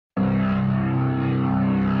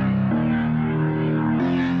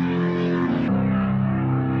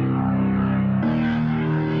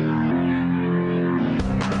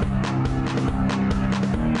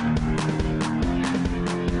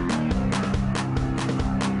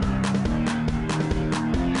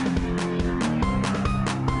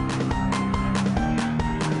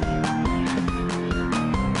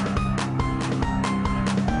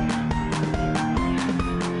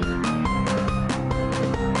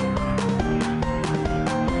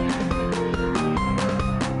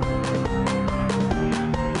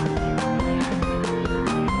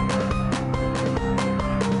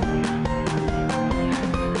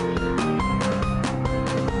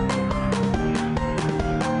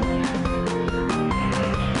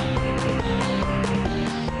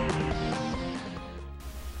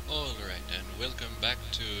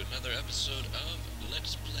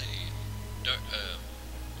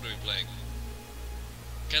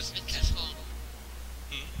Cold.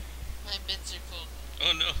 Hmm? My mitts are cold.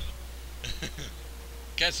 Oh no.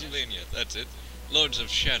 Castlevania, that's it. Lords of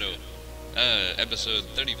Shadow. Episode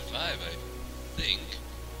 35, I think.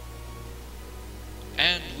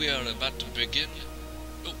 And we are about to begin,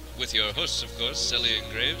 with your hosts, of course,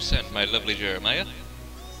 XelionGraves and my lovely Jeremiah.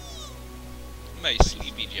 My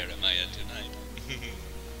sleepy Jeremiah tonight.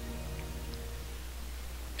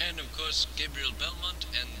 And, of course, Gabriel Belmont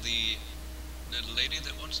and the little lady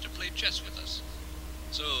that wants to play chess with us.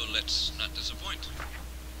 So, let's not disappoint.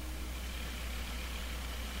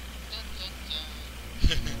 Dun, dun,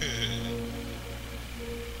 dun.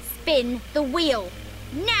 Spin the wheel,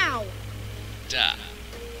 now! Da.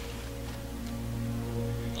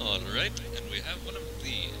 Alright, and we have one of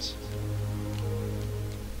these.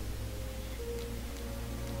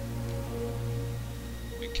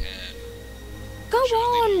 We can... Go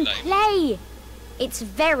on, light. play! It's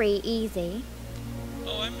very easy.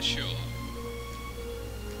 Oh, I'm sure.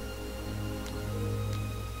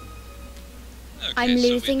 Okay, I'm so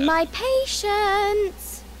we losing have- my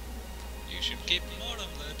patience. You should keep more of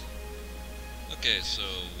that. Okay, so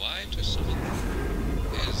why to summon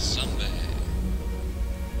is Sunday.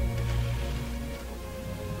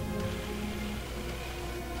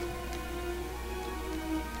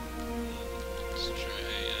 Let's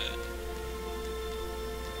try,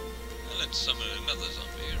 let's summon another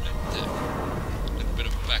zombie right there. A little bit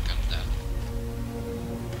of backup now.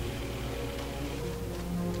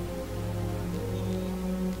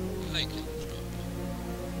 Like it.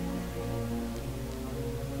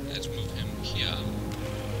 Let's move him here.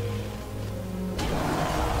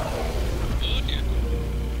 Oh dear.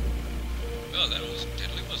 Oh, that was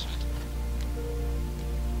deadly, wasn't it?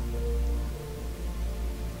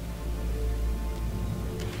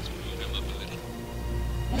 Let's move him up a little.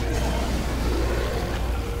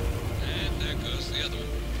 And there goes the other one.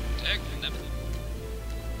 Tag them.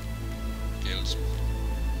 Okay, let's move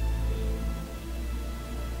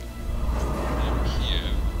him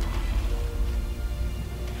here.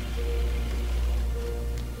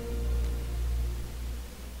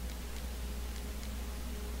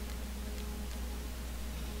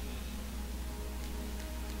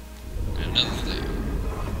 Another there.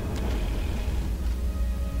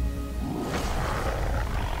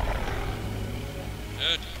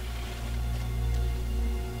 Good.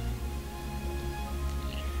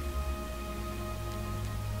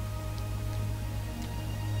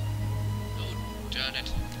 Oh, darn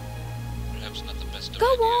it. Perhaps not the best of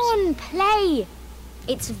Go ideas. on, play!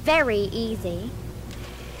 It's very easy.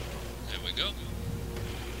 There we go.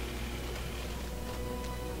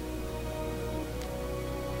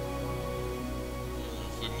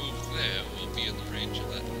 If we move there, we'll be in the range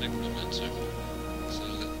of that necromancer. So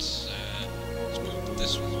let's move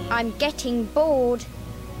this one I'm getting bored.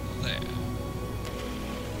 there.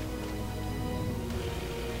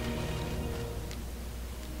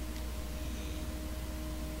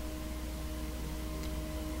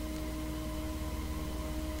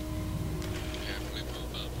 Carefully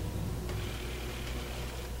move up.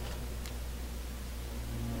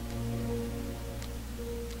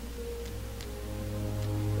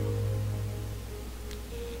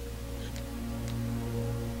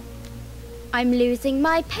 I'm losing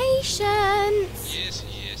my patience. Yes,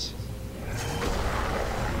 yes.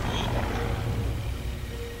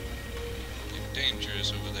 Getting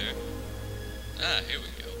dangerous over there. Ah, here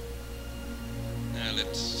we go. Now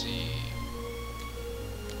let's see.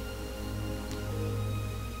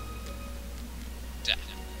 Da.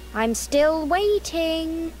 I'm still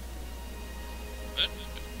waiting. What?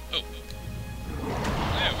 Oh.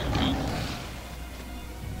 There we go.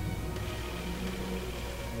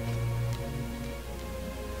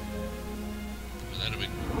 Well, that'll be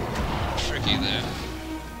tricky there.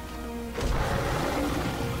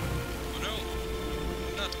 Oh no,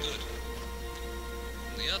 not good.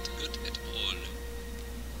 Not good at all.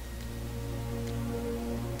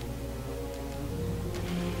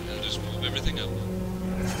 I'll just move everything up.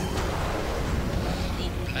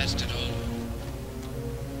 Oh, blast it all.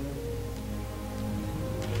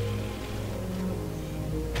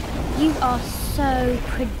 You are so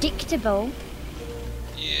predictable.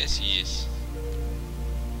 Yes, yes.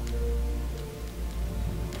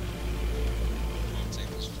 Move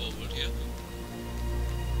things forward here.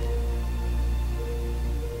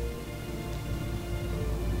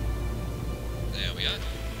 There we are.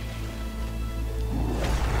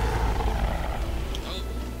 Oh.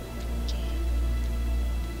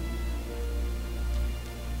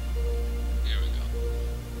 Here we go.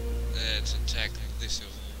 Let's attack this over.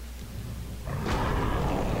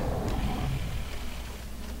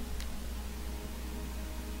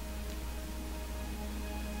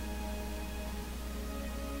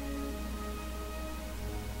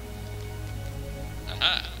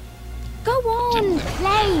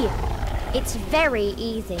 It's very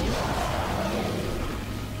easy. There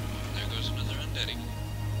goes another undeady.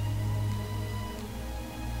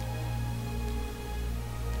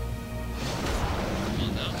 Come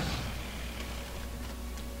on now.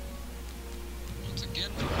 Once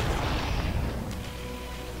again.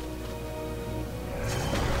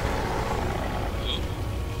 Oh.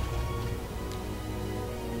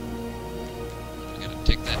 We gotta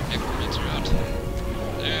take that necromancer out.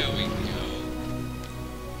 There we go.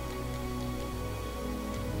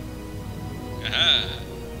 Aha!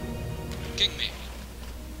 King me.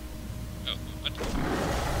 Oh, what?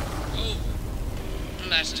 Oh!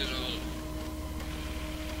 Blast it all.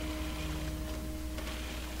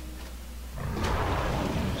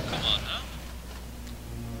 Come on now.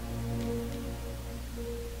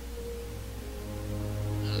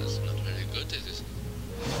 No, that's not very good, is it?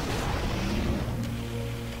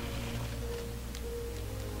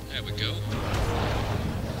 There we go.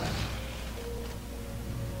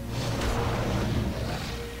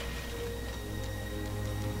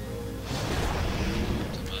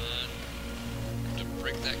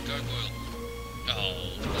 That gargoyle. Oh,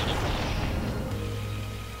 no.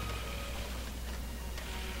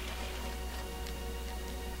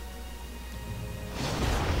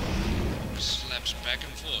 Slaps back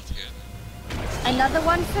and forth here. Another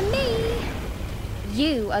one for me.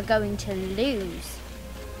 You are going to lose.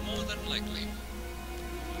 More than likely.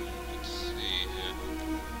 Let's see here.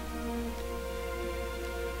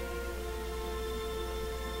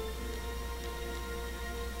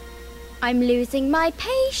 I'm losing my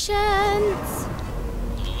patience.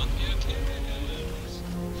 On your cares.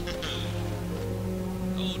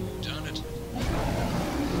 Oh, darn it.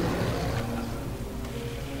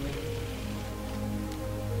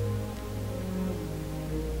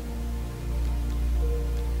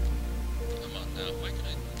 Come on now, why can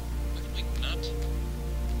we not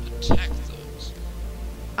attack those?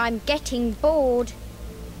 I'm getting bored.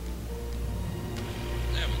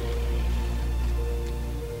 There we go.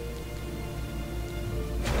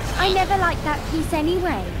 I never liked that piece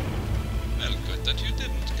anyway. Well, good that you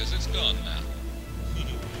didn't, because it's gone now.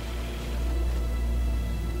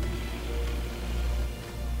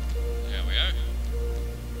 There we are.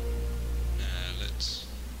 Now let's...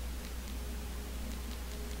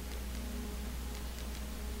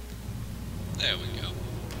 There we go.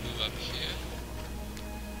 Move up here.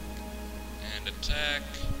 And attack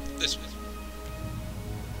this one.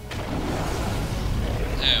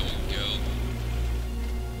 There we go.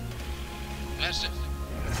 Blast it.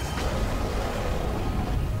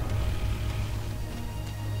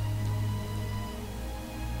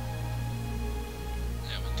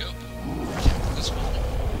 There we go. Attack this one.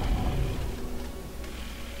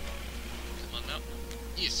 Come on now.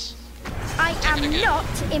 Yes. I Take it am again.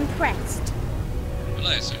 not impressed. Well,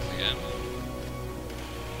 I certainly am.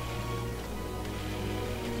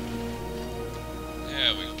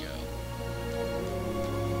 There we go.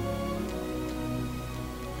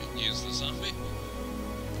 Use the zombie.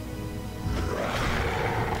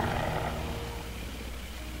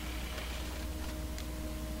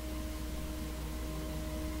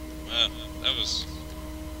 Well, that was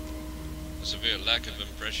a severe lack of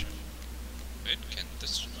impression. Wait, can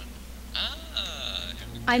this one? Ah, here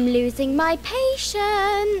we go. I'm losing my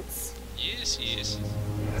patience. Yes, yes.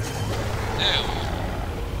 There we go.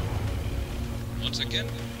 Once again.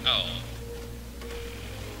 Oh.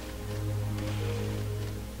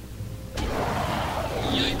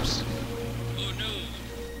 Yipes. Oh no.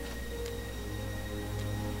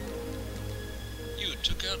 You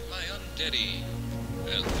took out my undeady.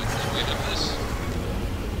 Well, good thing we have this.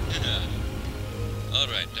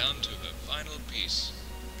 Alright, down to her final piece.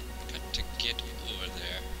 Got to get over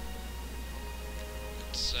there.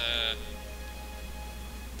 Let's,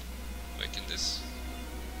 awaken this.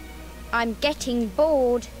 I'm getting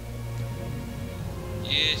bored.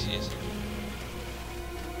 Yes, yes.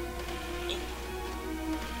 Oh.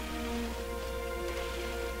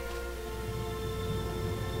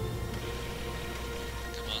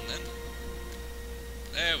 Come on then.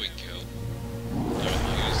 There we go. Alright,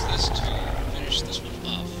 we'll use this to finish this one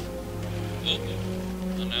off. Oh,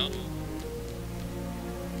 oh no.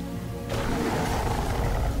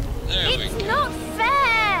 There we It's go. not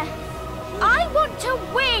fair. I want to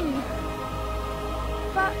win.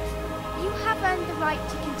 But you have earned the right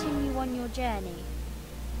to continue on your journey.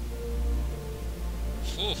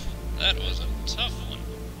 Oof, that was a tough one.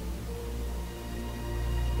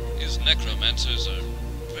 These necromancers are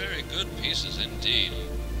very good pieces indeed.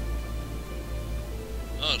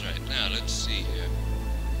 Alright, now let's see here.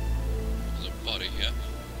 There's a body here.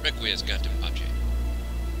 Requiescat in pace.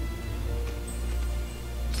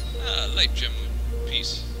 Ah, light gem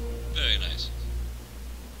piece. Very nice.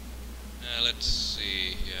 Let's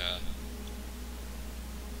see here.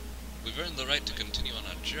 We've earned the right to continue on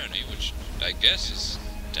our journey, which I guess is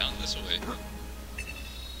down this way.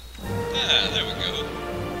 Ah, there we go.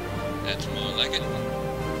 That's more like it.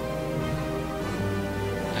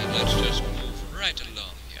 And let's just move right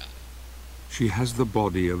along here. She has the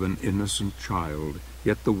body of an innocent child,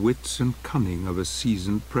 yet the wits and cunning of a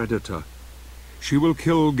seasoned predator. She will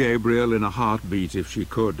kill Gabriel in a heartbeat if she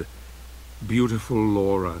could. Beautiful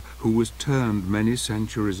Laura, who was turned many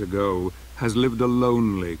centuries ago, has lived a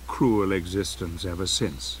lonely, cruel existence ever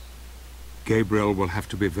since. Gabriel will have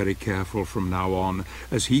to be very careful from now on,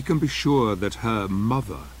 as he can be sure that her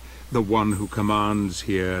mother, the one who commands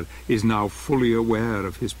here, is now fully aware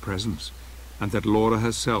of his presence, and that Laura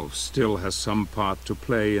herself still has some part to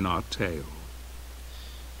play in our tale.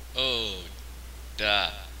 Oh, da.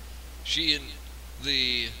 She and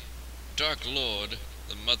the Dark Lord,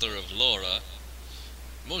 the mother of Laura,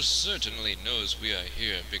 most certainly knows we are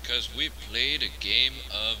here because we played a game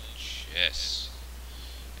of chess.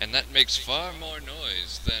 And that makes far more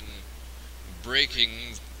noise than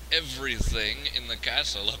breaking everything in the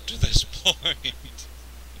castle up to this point.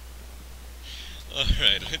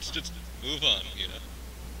 Alright, let's just move on, you know.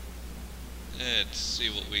 Let's see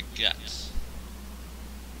what we got.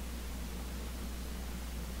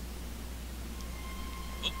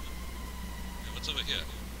 Oh, and what's over here?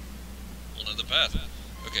 Another path.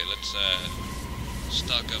 Okay, let's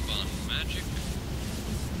stock up on magic.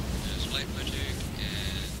 There's light magic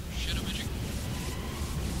and shadow magic.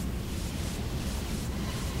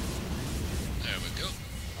 There we go.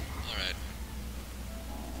 Alright.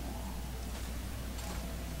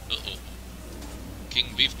 Uh-oh.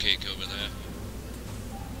 King Beefcake over there.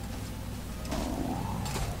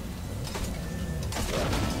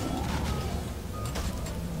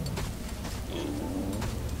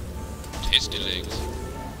 Oh. Tasty legs.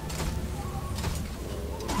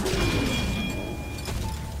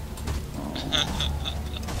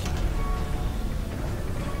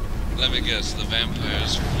 Let me guess, the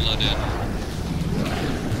vampires flood in.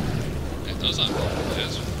 Hey, those aren't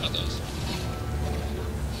vampires, are those?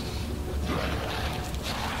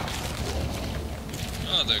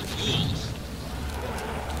 Oh, they're ghouls.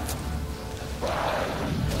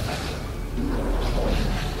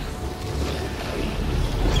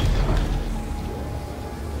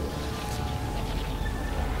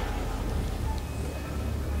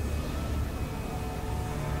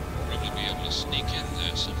 Probably be able to sneak in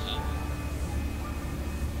there somehow.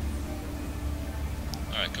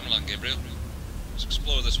 Alright, come along, Gabriel. Let's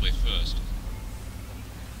explore this way first.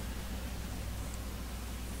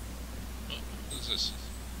 Oh, what is this?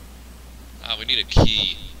 Ah, we need a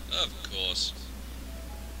key. Of course.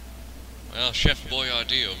 Well, Chef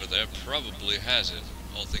Boyardee over there probably has it,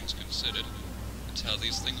 all things considered. That's how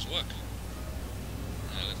these things work.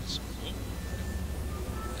 Let's... Oh.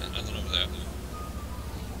 Yeah, nothing over there.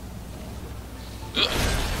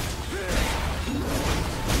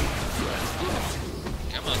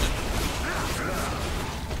 Come on then.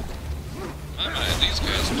 My, these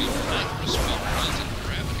guys do not respond well to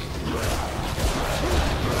gravity.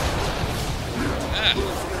 Ah!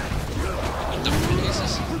 What the fuck is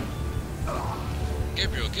this?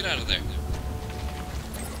 Gabriel, get out of there.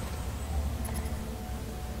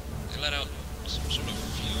 They let out some sort of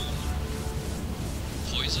fume.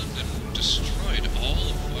 Poisoned and destroyed all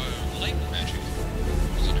of our light magic.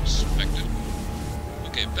 Was unexpected.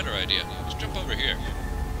 Okay, better idea. Let's jump over here.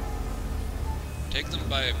 Take them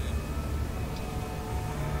by...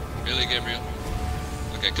 Really, Gabriel?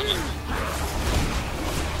 Okay, come on.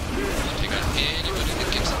 I'll take out anybody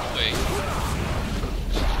that gets in the way.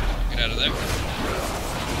 Get out of there.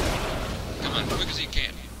 Come on, quick as you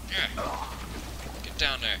can. Yeah. Get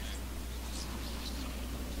down there.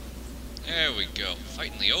 There we go.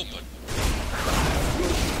 Fight in the open.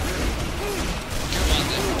 Come on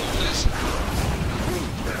then, boys.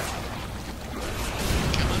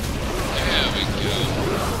 Come on. There we go.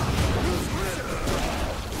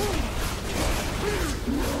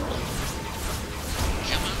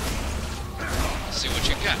 Come on. Let's see what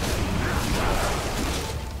you got.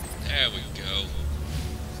 There we go.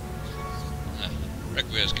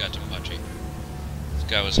 Require's got too muchy. This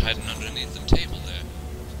guy was hiding underneath the table there.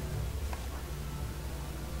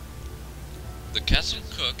 The castle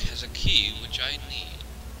cook has a key which I need.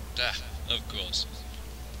 Of course.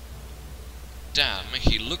 Damn,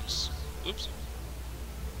 he looks... Oops.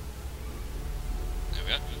 There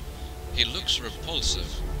we are. He looks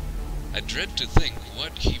repulsive. I dread to think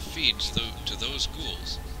what he feeds to those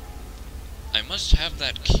ghouls. I must have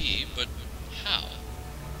that key, but how?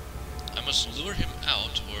 I must lure him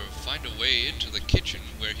out or find a way into the kitchen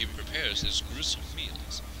where he prepares his gruesome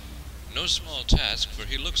meals. No small task, for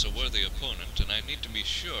he looks a worthy opponent, and I need to be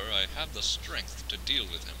sure I have the strength to deal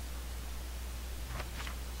with him.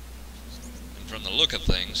 And from the look of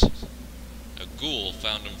things, a ghoul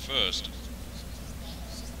found him first.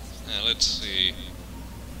 Now, let's see.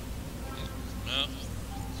 No,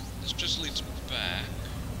 this just leads back.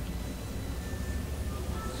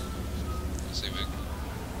 Let's see if we...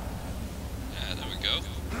 Yeah, there we go.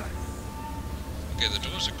 Okay, the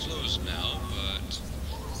doors are closed now, but...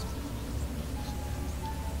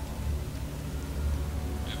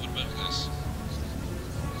 Hey, what about this?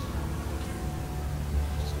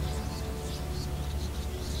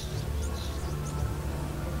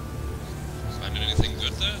 Find anything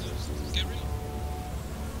good there, Gabriel?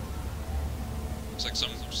 Looks like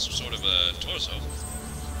some sort of a torso.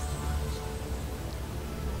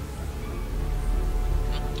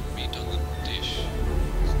 Drop the meat on the dish.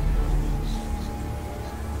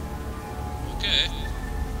 Okay.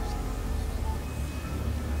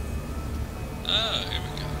 Ah, here we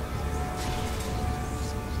go.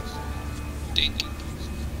 Dink.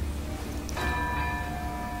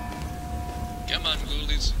 Come on,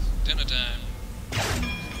 ghoulies. Dinner time.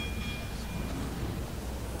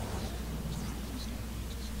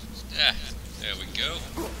 Ah, there we go.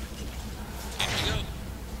 In we go.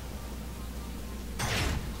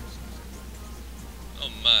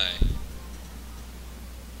 Oh my.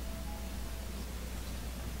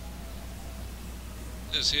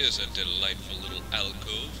 This here's a delightful little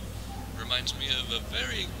alcove. Reminds me of a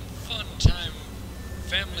very fun time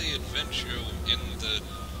family adventure in the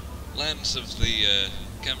lands of the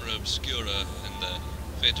Camera Obscura and the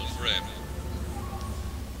Fatal Frame.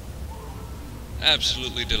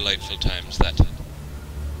 Absolutely delightful times, that.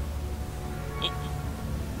 Oh,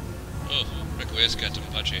 oh, Requiescat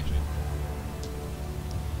and Pace.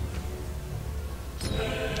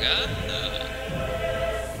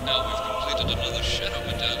 Now we've completed another shadow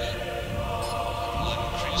medallion. We'll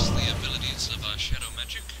increase the abilities of our shadow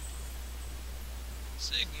magic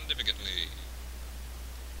significantly.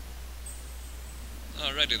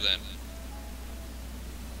 Alrighty then.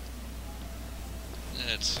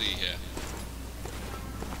 Let's see here.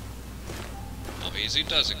 How easy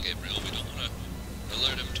does it, Gabriel? We don't want to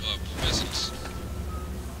alert him to our presence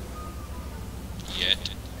yet.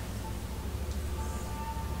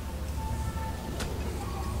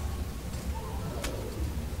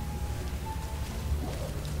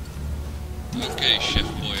 Okay, Chef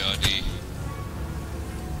Boyardee.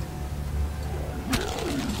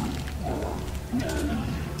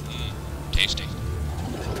 Tasty.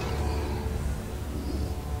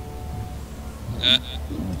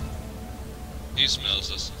 He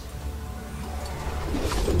smells us.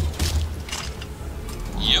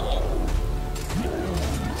 Yep.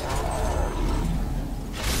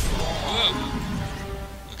 Whoa.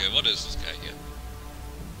 Okay, what is this guy here?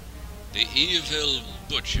 The Evil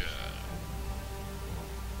Butcher.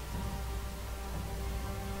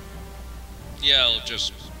 Yeah, I'll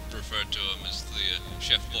just refer to him as the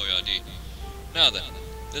Chef Boyardee. Now then,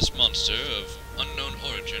 this monster of unknown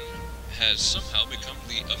origin has somehow become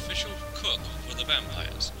the official cook for the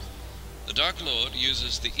vampires. The Dark Lord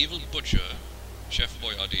uses the Evil Butcher, Chef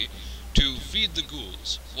Boyardee, to feed the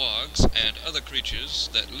ghouls, wargs, and other creatures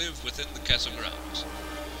that live within the castle grounds.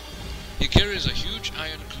 He carries a huge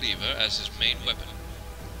iron cleaver as his main weapon.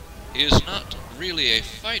 He is not really a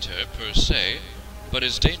fighter per se, but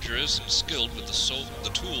is dangerous and skilled with the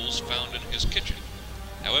tools found in his kitchen.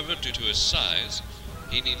 However, due to his size,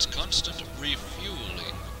 he needs constant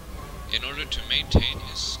refueling in order to maintain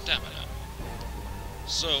his stamina.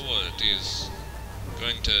 So what, he's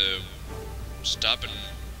going to stop and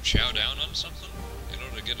chow down on something in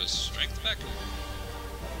order to get his strength back?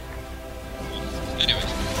 Anyway.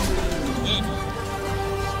 Whoa.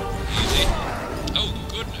 Easy. Oh,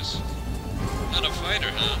 goodness. Not a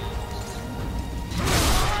fighter, huh?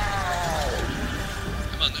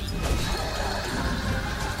 Come on then.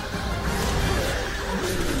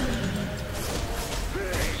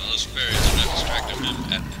 Well, those fairies are not distracting him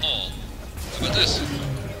at all. How about this?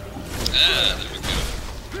 Ah, there we go.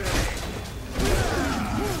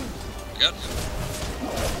 Got it.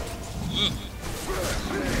 Whoa.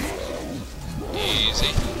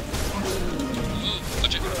 Easy. Whoa,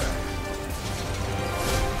 watch it.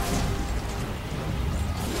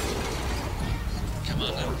 Come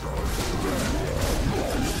on then.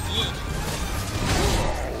 Whoa.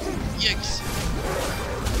 Yikes.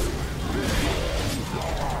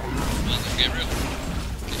 Come on then, Gabriel.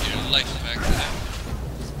 Get your life back there.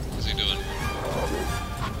 What's he doing?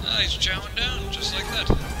 Ah, he's chowing down, just like that.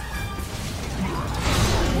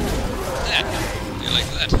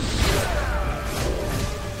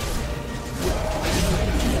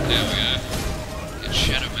 There we are. Get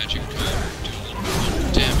shadow magic going. Do a little bit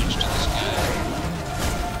more damage to this guy.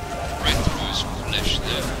 Right through his flesh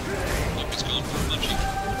there. Look, he's going for a munchie.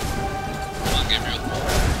 Come on, Gabriel.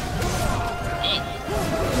 Oh.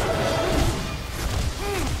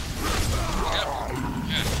 Yep.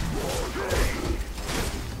 Yeah.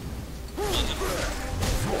 Come on then.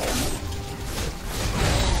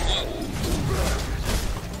 Whoa.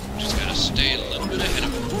 Just gotta stay a little bit ahead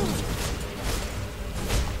of him.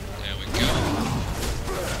 There we go.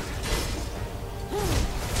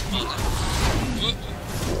 Come on then. Whoop.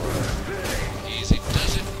 Easy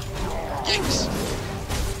does it. Yikes.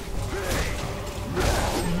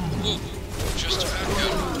 Whoa. Just about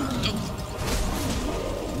good. Oh. Come on then.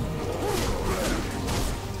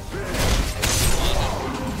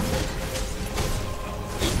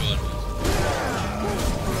 Good one.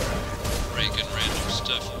 Breaking random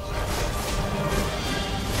stuff.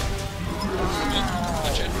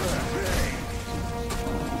 Watch it.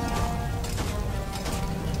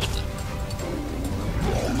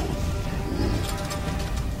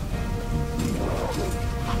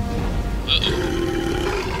 Uh-oh.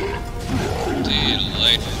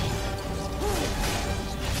 Delightful.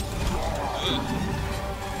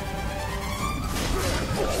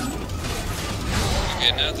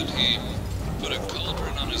 Okay, now that he put a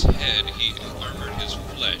cauldron on his head, he armored his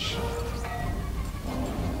flesh.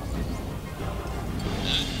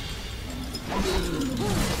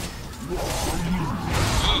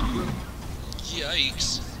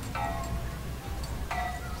 Yikes.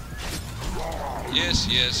 Yes,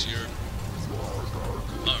 yes, you're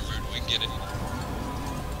armored, we get it.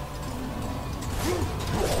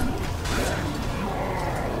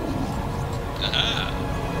 Aha!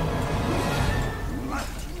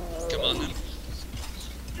 Come on then.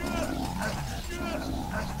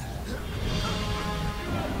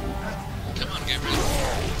 Come on, Gabriel.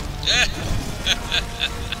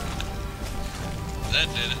 That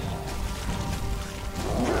did it.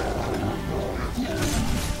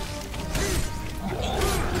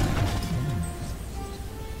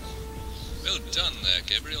 Well done there,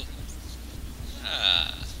 Gabriel.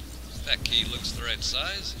 Ah, that key looks the right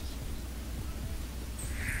size.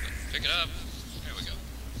 Pick it up. There we go.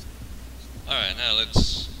 Alright, now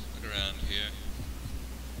let's look around here.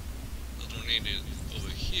 Don't need it over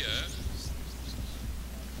here.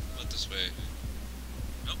 What this way?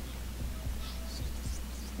 Nope.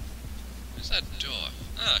 Where's that door?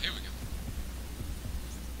 Ah, here we go.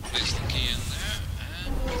 Place the key in there,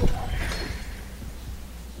 and...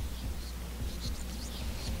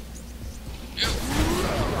 Yep.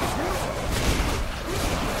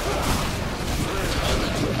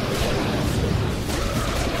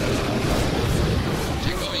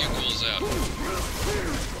 Take all you ghouls out.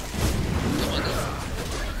 Come on then.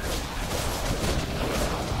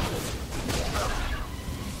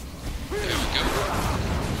 There we go.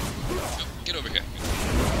 Oh, get over here.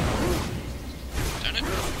 Darn it.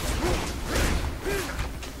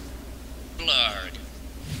 Blarg.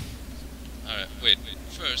 Alright, wait.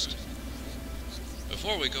 First,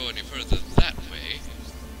 before we go any further that way,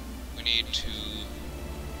 we need to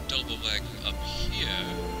double back up here.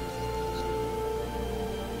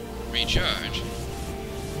 Recharge.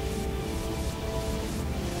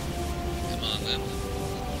 Come on then.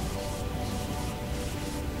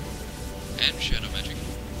 And shadow magic.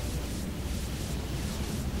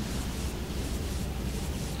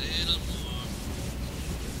 Little more.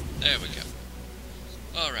 There we go.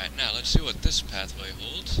 Alright, now let's see what this pathway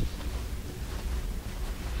holds.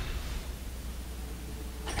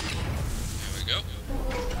 There we go.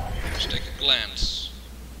 Let's take a glance.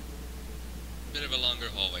 Bit of a longer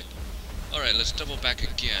hallway. Alright, let's double back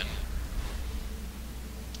again.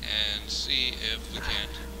 And see if we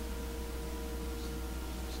can't.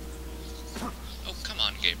 Oh, come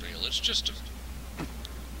on, Gabriel. It's just a...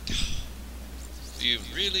 Do you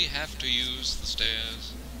really have to use the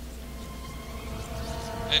stairs?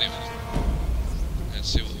 Anyway, let's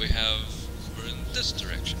see what we have over in this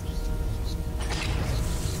direction.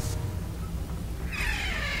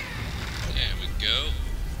 There we go.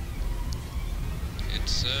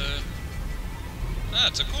 It's,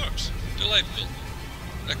 it's a corpse. Delightful.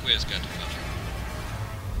 Requiescat got to cover.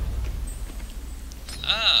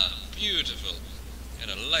 Ah, beautiful. Had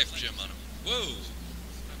a life gem on him. Whoa!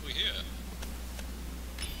 What have we here?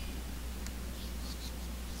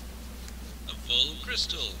 A full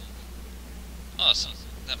crystal. Awesome.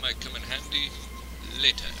 That might come in handy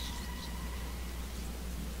later.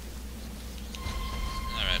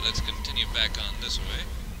 Alright, let's continue back on this way.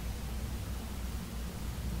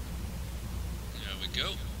 There we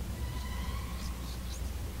go.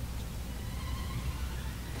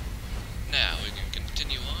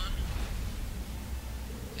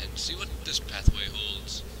 this pathway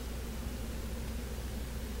holds.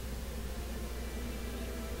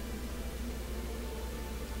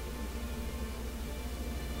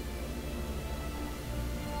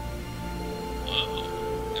 Whoa,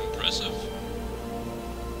 impressive.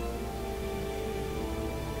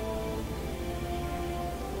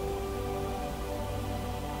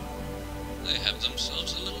 They have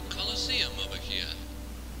themselves a little coliseum over here.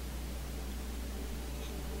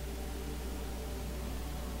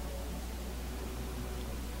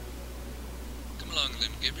 Come along then,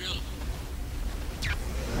 Gabriel.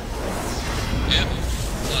 Yep,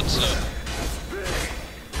 thought so.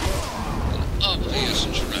 An obvious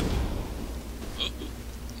trap. Oh,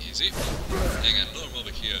 easy. Hang on, Norm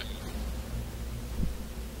over here.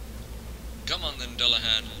 Come on then,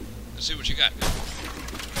 Dullahan. Let's see what you got.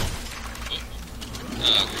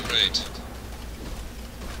 Oh, great.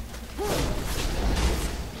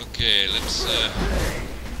 Okay, let's, oh,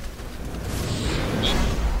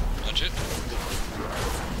 watch it.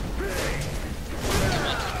 Come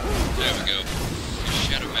on. There we go.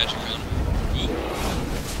 Shadow magic on. Whoa.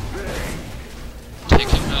 Take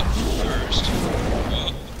him out first.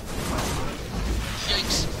 Whoa.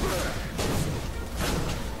 Yikes.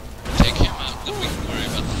 Take him out, then we can worry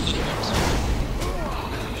about the little ones.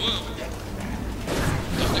 Whoa.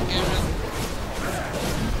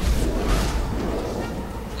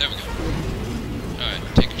 There we go. Alright,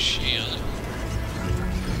 take a shield.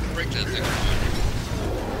 Break that thing apart.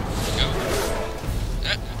 Go.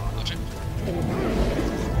 Ah, watch it.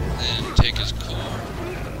 Then take his core.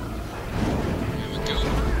 Here we go.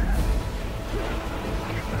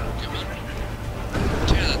 Come on.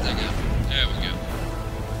 Tear that thing out. There we go.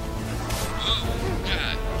 Whoa,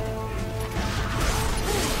 God.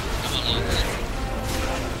 Come on along then.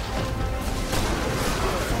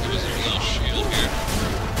 Give us a little shield here.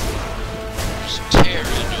 Just tear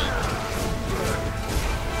into him.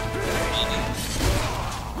 Come on then.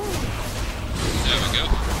 There we go.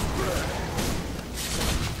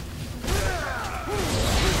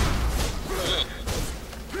 Whoa.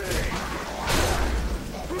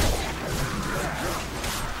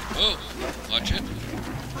 Whoa, watch it.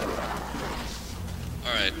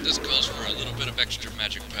 Alright, this calls for a little bit of extra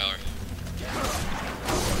magic power.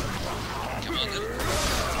 Come on then.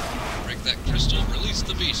 Break that crystal, release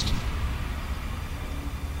the beast.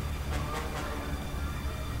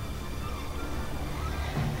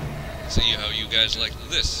 See how you guys like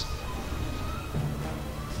this.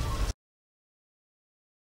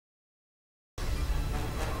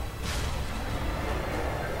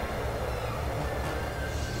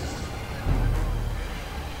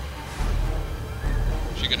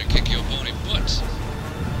 She's gonna kick your pony butt.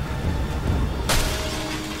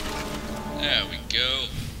 There we go.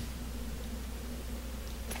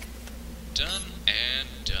 Done and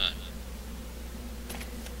done.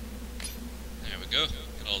 There we go.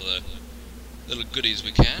 Get all the little goodies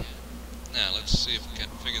we can. Now, let's see if we can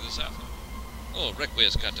figure this out. Oh,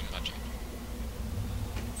 Requies's got them punching.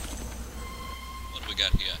 What do we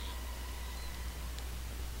got here?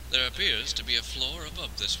 There appears to be a floor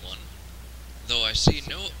above this one, though I see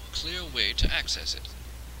no clear way to access it.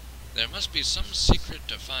 There must be some secret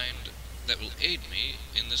to find that will aid me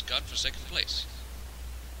in this godforsaken place.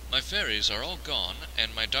 My fairies are all gone,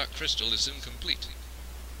 and my dark crystal is incomplete.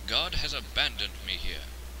 God has abandoned me here.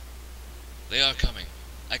 They are coming.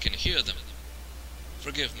 I can hear them.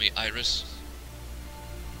 Forgive me, Iris,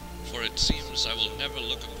 for it seems I will never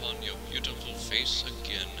look upon your beautiful face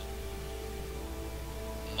again.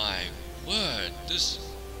 My word, this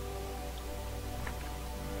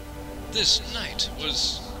night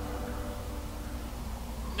was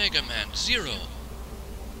Mega Man Zero.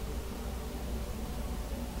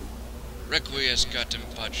 Requiescat in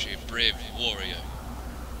pace, brave warrior.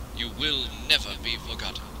 You will never be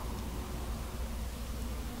forgotten.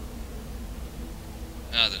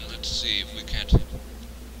 Now then, let's see if we can't...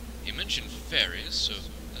 He mentioned fairies, so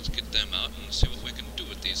let's get them out and see what we can do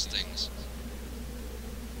with these things.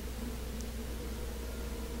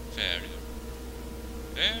 Fairy.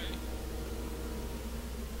 Fairy.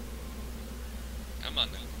 Come on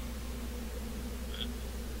then.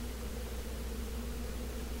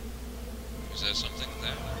 Is there something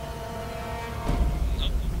there? No.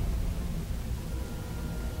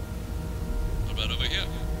 What about over here?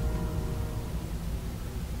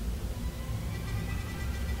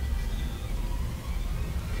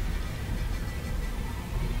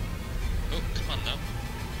 Oh, come on now.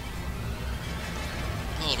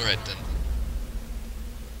 Alright then.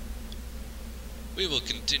 We will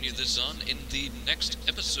continue this on in the next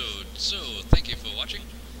episode. So, thank you for watching,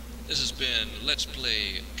 This has been Let's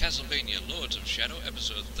Play Castlevania Lords of Shadow,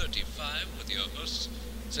 episode 35, with your hosts,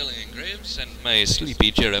 XelionGraves and my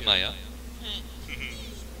sleepy Jeremiah.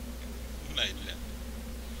 Madmen.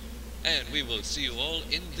 And we will see you all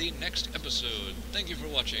in the next episode. Thank you for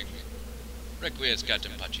watching. Requiescat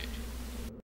in pace.